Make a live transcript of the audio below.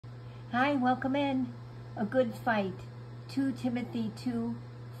Hi, welcome in. A good fight. 2 Timothy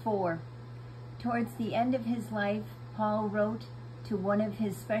 2:4. Towards the end of his life, Paul wrote to one of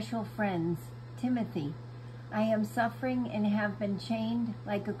his special friends, Timothy, I am suffering and have been chained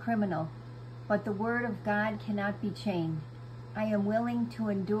like a criminal, but the word of God cannot be chained. I am willing to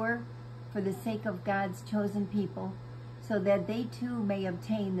endure for the sake of God's chosen people, so that they too may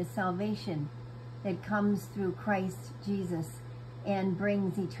obtain the salvation that comes through Christ Jesus and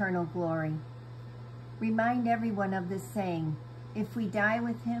brings eternal glory. Remind everyone of this saying, if we die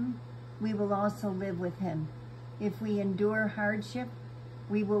with him, we will also live with him. If we endure hardship,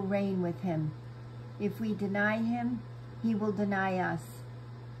 we will reign with him. If we deny him, he will deny us.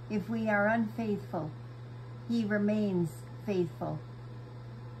 If we are unfaithful, he remains faithful,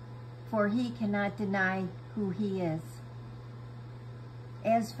 for he cannot deny who he is.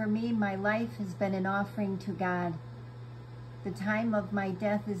 As for me, my life has been an offering to God. The time of my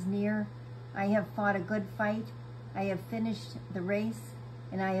death is near. I have fought a good fight. I have finished the race,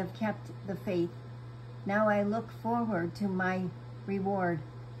 and I have kept the faith. Now I look forward to my reward,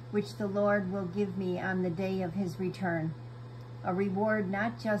 which the Lord will give me on the day of his return. A reward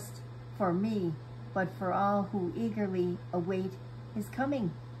not just for me, but for all who eagerly await his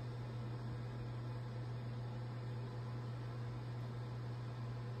coming.